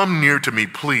 come near to me,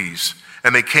 please.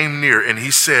 And they came near, and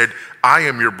he said, I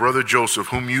am your brother Joseph,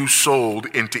 whom you sold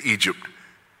into Egypt.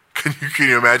 Can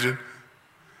you imagine?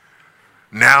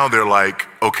 Now they're like,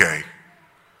 okay,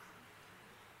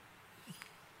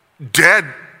 Dad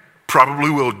probably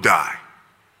will die,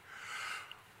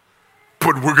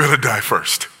 but we're going to die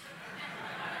first.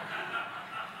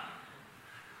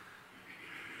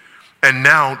 And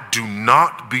now do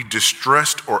not be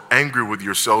distressed or angry with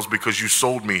yourselves because you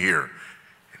sold me here.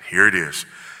 And here it is.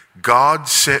 God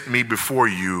sent me before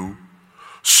you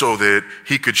so that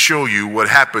he could show you what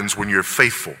happens when you're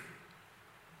faithful.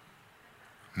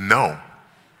 No.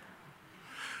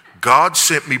 God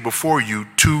sent me before you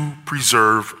to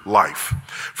preserve life.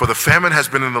 For the famine has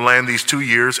been in the land these 2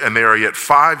 years, and there are yet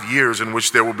 5 years in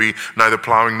which there will be neither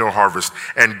plowing nor harvest.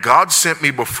 And God sent me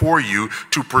before you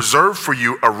to preserve for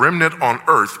you a remnant on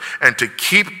earth and to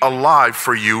keep alive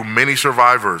for you many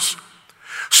survivors.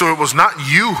 So it was not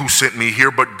you who sent me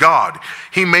here, but God.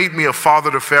 He made me a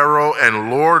father to Pharaoh and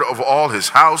Lord of all his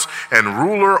house and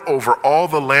ruler over all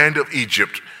the land of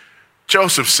Egypt.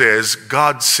 Joseph says,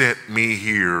 God sent me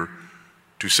here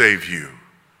to save you.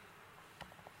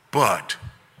 But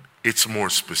it's more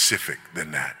specific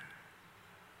than that.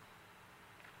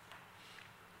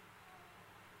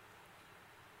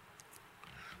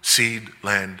 Seed,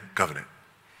 land, covenant.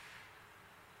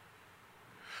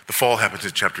 The fall happens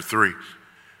in chapter 3.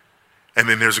 And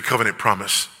then there's a covenant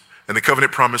promise. And the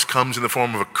covenant promise comes in the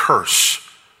form of a curse.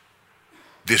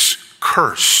 This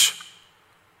curse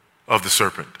of the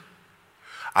serpent.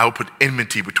 I will put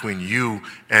enmity between you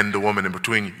and the woman and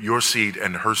between your seed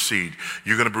and her seed.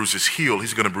 You're going to bruise his heel.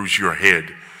 He's going to bruise your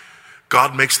head.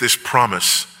 God makes this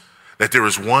promise that there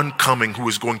is one coming who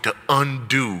is going to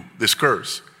undo this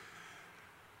curse.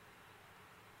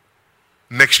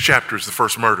 Next chapter is the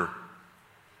first murder.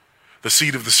 The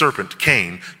seed of the serpent,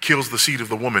 Cain, kills the seed of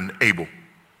the woman, Abel.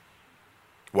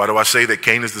 Why do I say that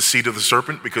Cain is the seed of the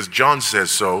serpent? Because John says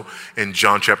so in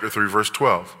John chapter 3, verse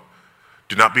 12.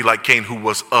 Do not be like Cain, who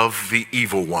was of the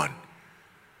evil one.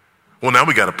 Well, now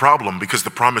we got a problem because the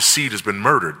promised seed has been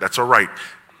murdered. That's all right.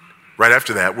 Right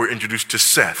after that, we're introduced to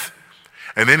Seth.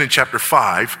 And then in chapter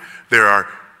 5, there are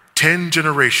 10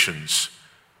 generations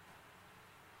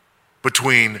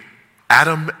between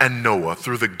Adam and Noah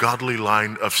through the godly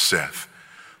line of Seth.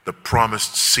 The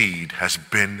promised seed has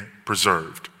been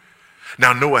preserved.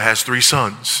 Now Noah has 3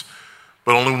 sons,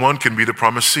 but only one can be the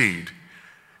promised seed.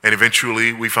 And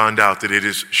eventually we find out that it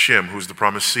is Shem who's the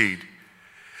promised seed.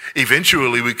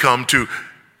 Eventually we come to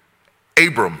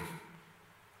Abram,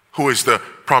 who is the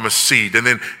promised seed. And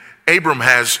then Abram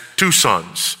has 2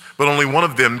 sons, but only one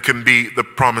of them can be the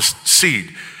promised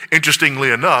seed.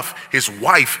 Interestingly enough, his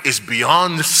wife is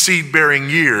beyond seed-bearing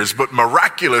years, but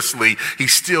miraculously, he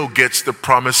still gets the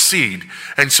promised seed.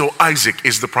 And so Isaac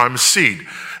is the promised seed.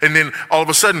 And then all of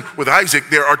a sudden, with Isaac,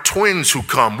 there are twins who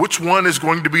come. Which one is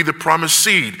going to be the promised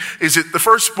seed? Is it the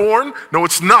firstborn? No,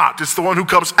 it's not. It's the one who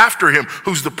comes after him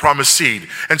who's the promised seed.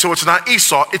 And so it's not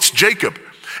Esau, it's Jacob.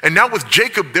 And now with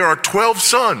Jacob, there are 12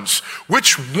 sons.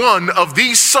 Which one of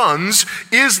these sons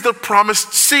is the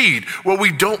promised seed? Well,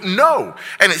 we don't know.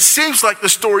 And it seems like the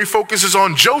story focuses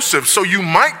on Joseph. So you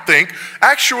might think,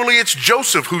 actually, it's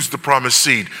Joseph who's the promised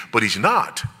seed. But he's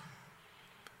not.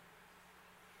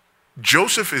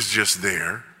 Joseph is just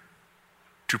there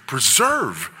to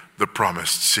preserve the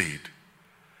promised seed.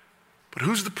 But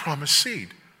who's the promised seed?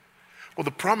 Well,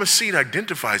 the promised seed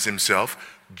identifies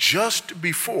himself just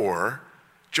before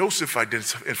Joseph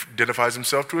identifies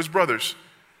himself to his brothers.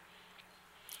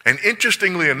 And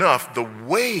interestingly enough, the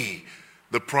way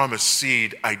the promised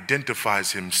seed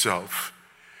identifies himself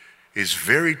is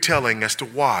very telling as to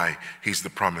why he's the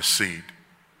promised seed.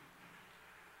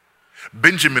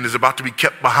 Benjamin is about to be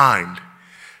kept behind,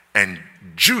 and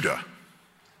Judah,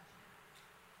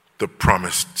 the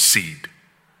promised seed,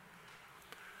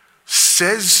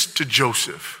 says to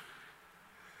Joseph,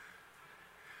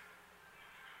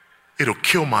 it'll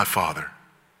kill my father.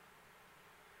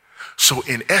 So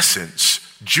in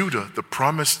essence, Judah, the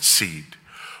promised seed,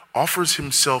 offers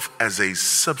himself as a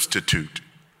substitute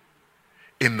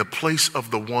in the place of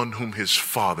the one whom his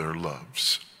father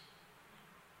loves.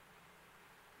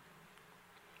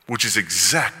 Which is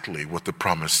exactly what the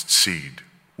promised seed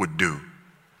would do.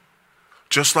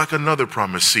 Just like another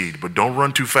promised seed, but don't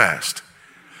run too fast.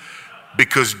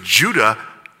 Because Judah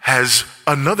has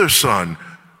another son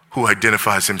who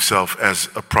identifies himself as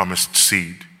a promised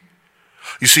seed.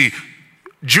 You see,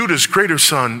 Judah's greater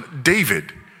son,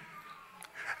 David,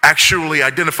 actually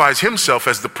identifies himself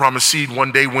as the promised seed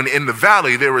one day when in the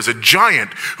valley there is a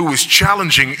giant who is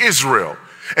challenging Israel.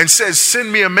 and says,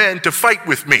 send me a man to fight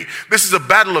with me. This is a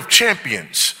battle of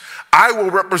champions. I will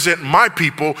represent my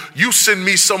people. You send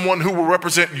me someone who will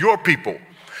represent your people.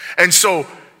 And so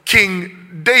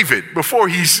King David, before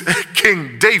he's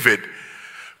King David,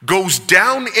 goes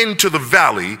down into the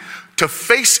valley to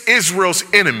face Israel's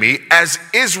enemy as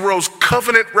Israel's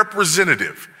covenant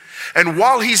representative. And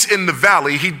while he's in the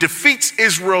valley, he defeats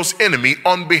Israel's enemy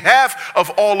on behalf of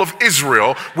all of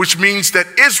Israel, which means that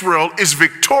Israel is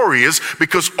victorious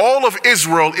because all of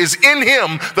Israel is in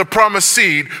him, the promised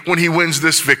seed, when he wins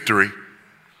this victory.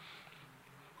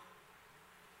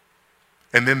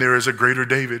 And then there is a greater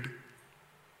David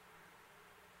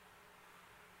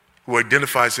who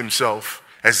identifies himself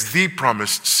as the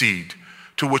promised seed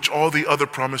to which all the other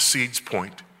promised seeds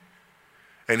point.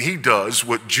 And he does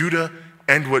what Judah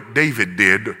and what David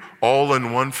did all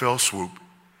in one fell swoop.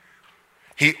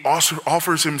 He also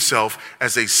offers himself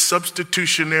as a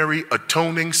substitutionary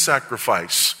atoning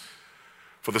sacrifice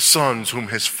for the sons whom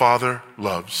his father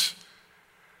loves.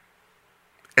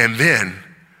 And then,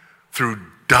 through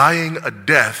dying a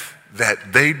death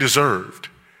that they deserved,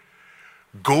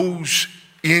 goes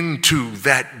into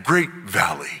that great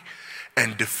valley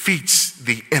and defeats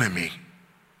the enemy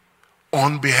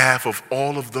on behalf of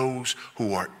all of those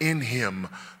who are in him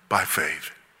by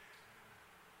faith.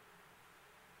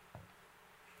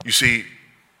 You see,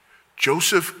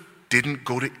 Joseph didn't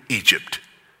go to Egypt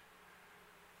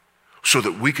so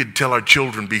that we could tell our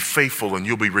children, be faithful and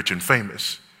you'll be rich and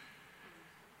famous.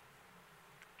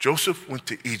 Joseph went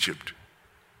to Egypt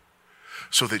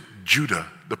so that Judah,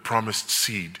 the promised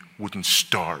seed, wouldn't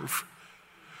starve,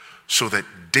 so that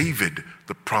David,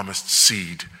 the promised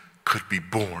seed, could be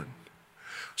born,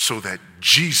 so that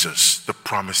Jesus, the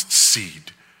promised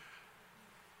seed,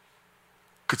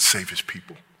 could save his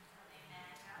people.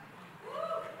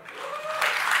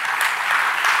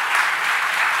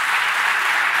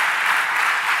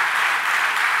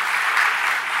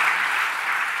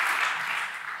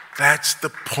 That's the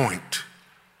point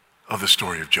of the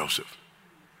story of Joseph.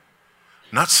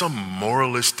 Not some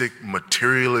moralistic,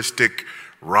 materialistic,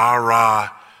 rah-rah.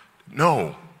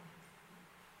 No.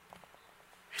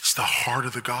 It's the heart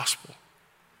of the gospel.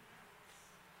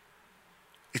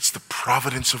 It's the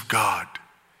providence of God.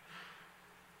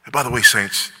 And by the way,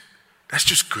 saints, that's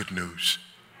just good news.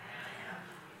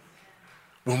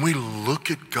 When we look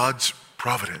at God's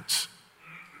providence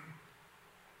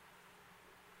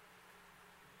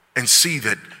and see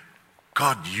that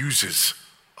God uses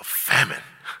a famine,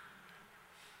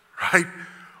 right?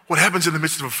 What happens in the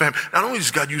midst of a famine? Not only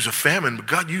does God use a famine, but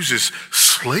God uses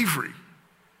slavery,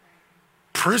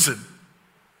 prison.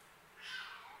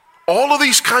 All of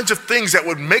these kinds of things that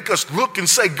would make us look and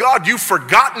say, God, you've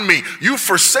forgotten me. You've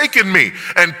forsaken me.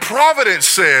 And providence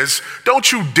says,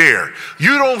 don't you dare.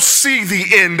 You don't see the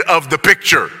end of the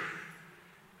picture.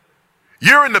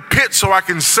 You're in the pit so I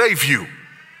can save you.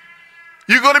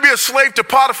 You're going to be a slave to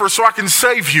Potiphar so I can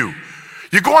save you.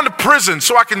 You're going to prison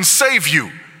so I can save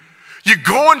you. You're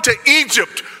going to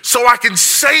Egypt so I can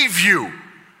save you.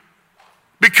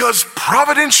 Because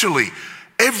providentially,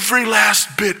 every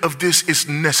last bit of this is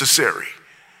necessary.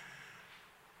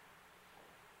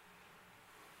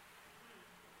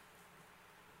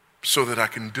 So that I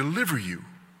can deliver you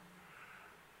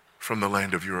from the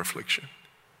land of your affliction.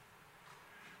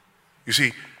 You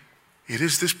see, it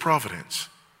is this providence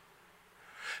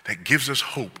that gives us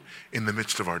hope in the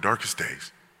midst of our darkest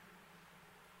days.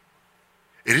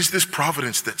 It is this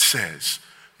providence that says,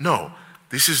 no,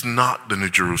 this is not the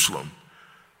New Jerusalem.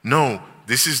 No,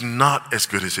 this is not as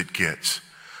good as it gets.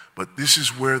 But this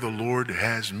is where the Lord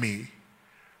has me,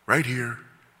 right here,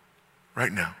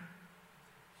 right now.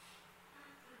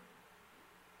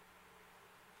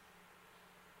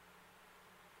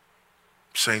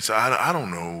 Saints, I don't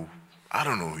know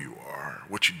who you are,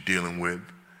 what you're dealing with.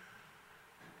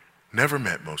 Never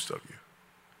met most of you.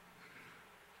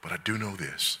 But I do know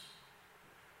this.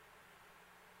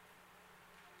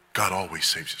 God always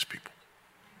saves his people.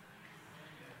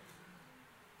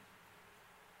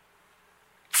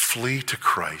 Flee to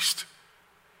Christ.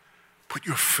 Put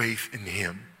your faith in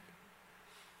him.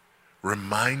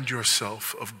 Remind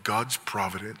yourself of God's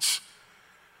providence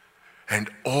and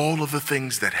all of the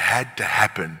things that had to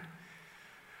happen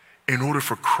in order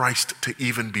for Christ to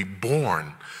even be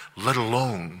born, let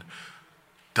alone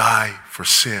die for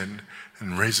sin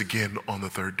and rise again on the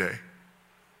third day.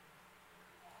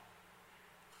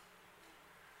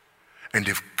 And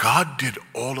if God did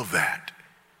all of that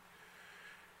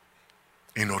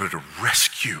in order to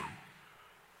rescue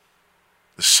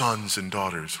the sons and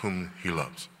daughters whom he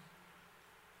loves,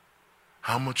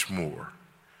 how much more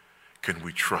can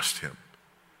we trust him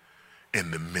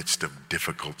in the midst of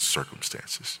difficult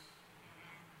circumstances.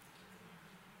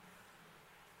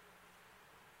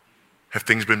 Have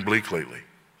things been bleak lately?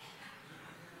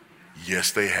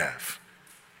 Yes, they have.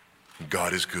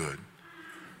 God is good.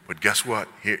 But guess what?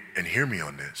 Hear me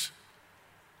on this.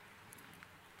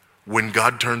 When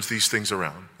God turns these things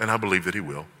around, and I believe that he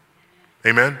will,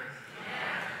 amen?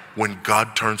 When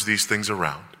God turns these things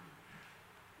around,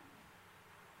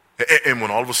 and when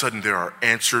all of a sudden there are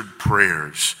answered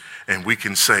prayers, and we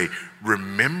can say,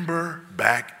 remember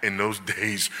back in those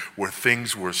days where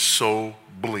things were so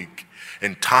bleak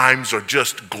and times are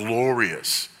just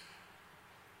glorious.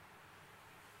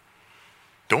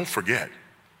 Don't forget,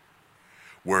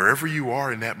 wherever you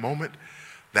are in that moment,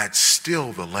 that's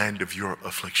still the land of your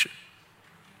affliction.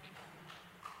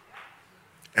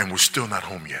 And we're still not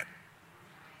home yet.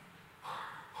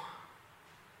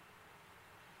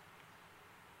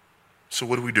 So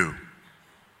what do?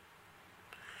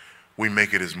 We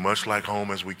make it as much like home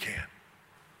as we can,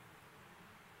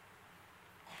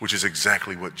 which is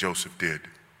exactly what Joseph did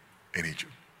in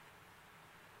Egypt.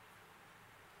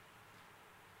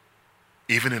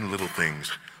 Even in little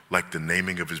things like the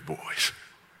naming of his boys.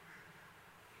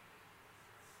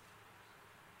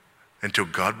 Until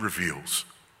God reveals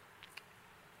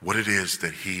what it is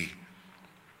that he,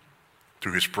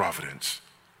 through his providence,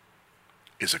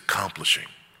 is accomplishing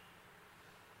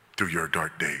through your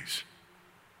dark days.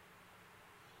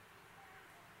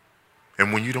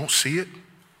 And when you don't see it,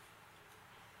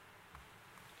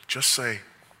 just say,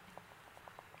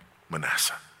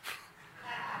 Manasseh.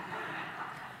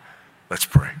 Let's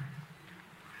pray.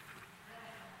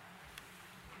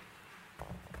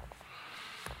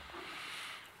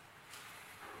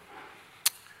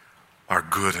 Our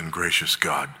good and gracious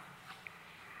God,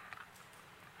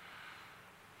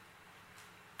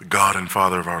 the God and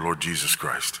Father of our Lord Jesus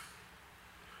Christ,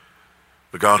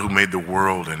 the God who made the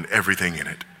world and everything in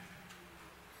it,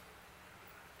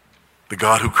 the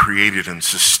God who created and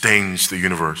sustains the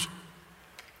universe,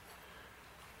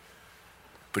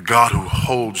 the God who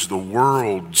holds the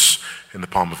worlds in the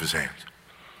palm of his hands.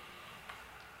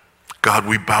 God,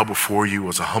 we bow before you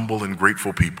as a humble and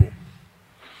grateful people.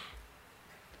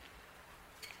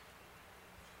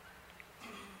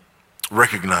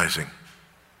 Recognizing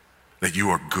that you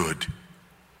are good,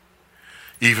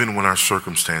 even when our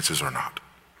circumstances are not.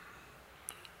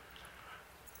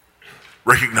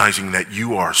 Recognizing that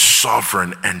you are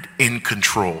sovereign and in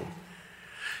control,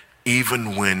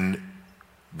 even when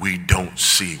we don't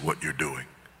see what you're doing.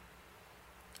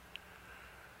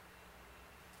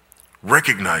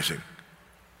 Recognizing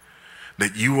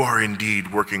that you are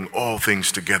indeed working all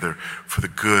things together for the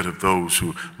good of those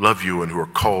who love you and who are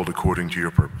called according to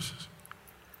your purposes.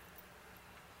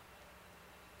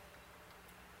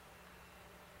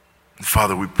 And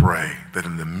Father, we pray that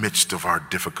in the midst of our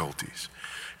difficulties,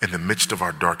 in the midst of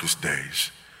our darkest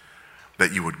days,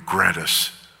 that you would grant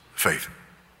us faith,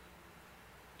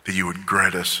 that you would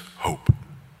grant us hope,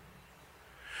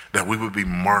 that we would be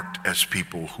marked as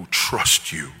people who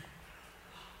trust you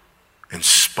in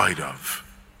spite of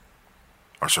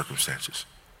our circumstances.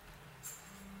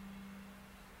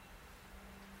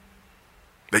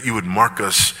 That you would mark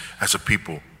us as a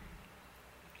people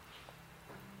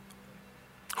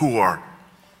who are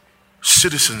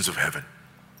citizens of heaven.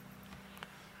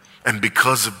 And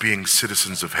because of being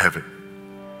citizens of heaven,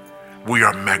 we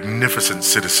are magnificent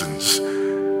citizens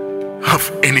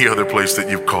of any other place that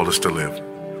you've called us to live.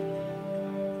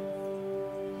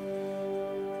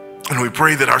 And we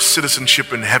pray that our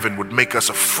citizenship in heaven would make us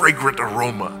a fragrant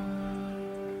aroma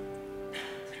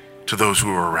to those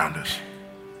who are around us.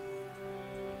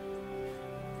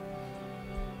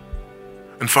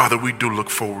 And Father, we do look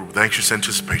forward with anxious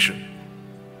anticipation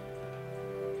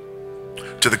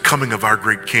to the coming of our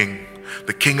great King,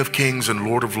 the King of Kings and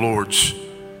Lord of Lords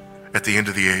at the end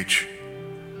of the age,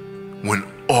 when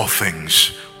all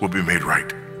things will be made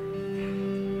right.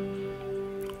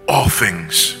 All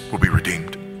things will be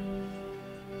redeemed.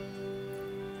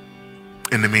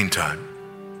 In the meantime,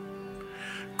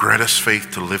 grant us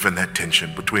faith to live in that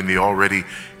tension between the already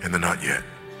and the not yet,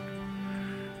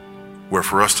 where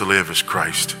for us to live is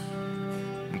Christ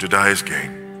and to die is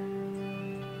gain.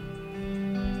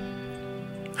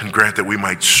 And grant that we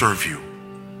might serve you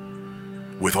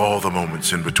with all the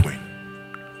moments in between.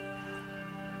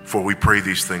 For we pray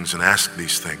these things and ask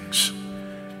these things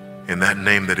in that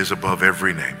name that is above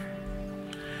every name,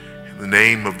 in the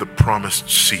name of the promised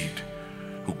seed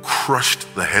who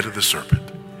crushed the head of the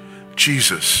serpent,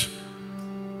 Jesus,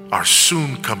 our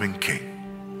soon coming King.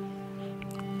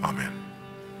 Amen.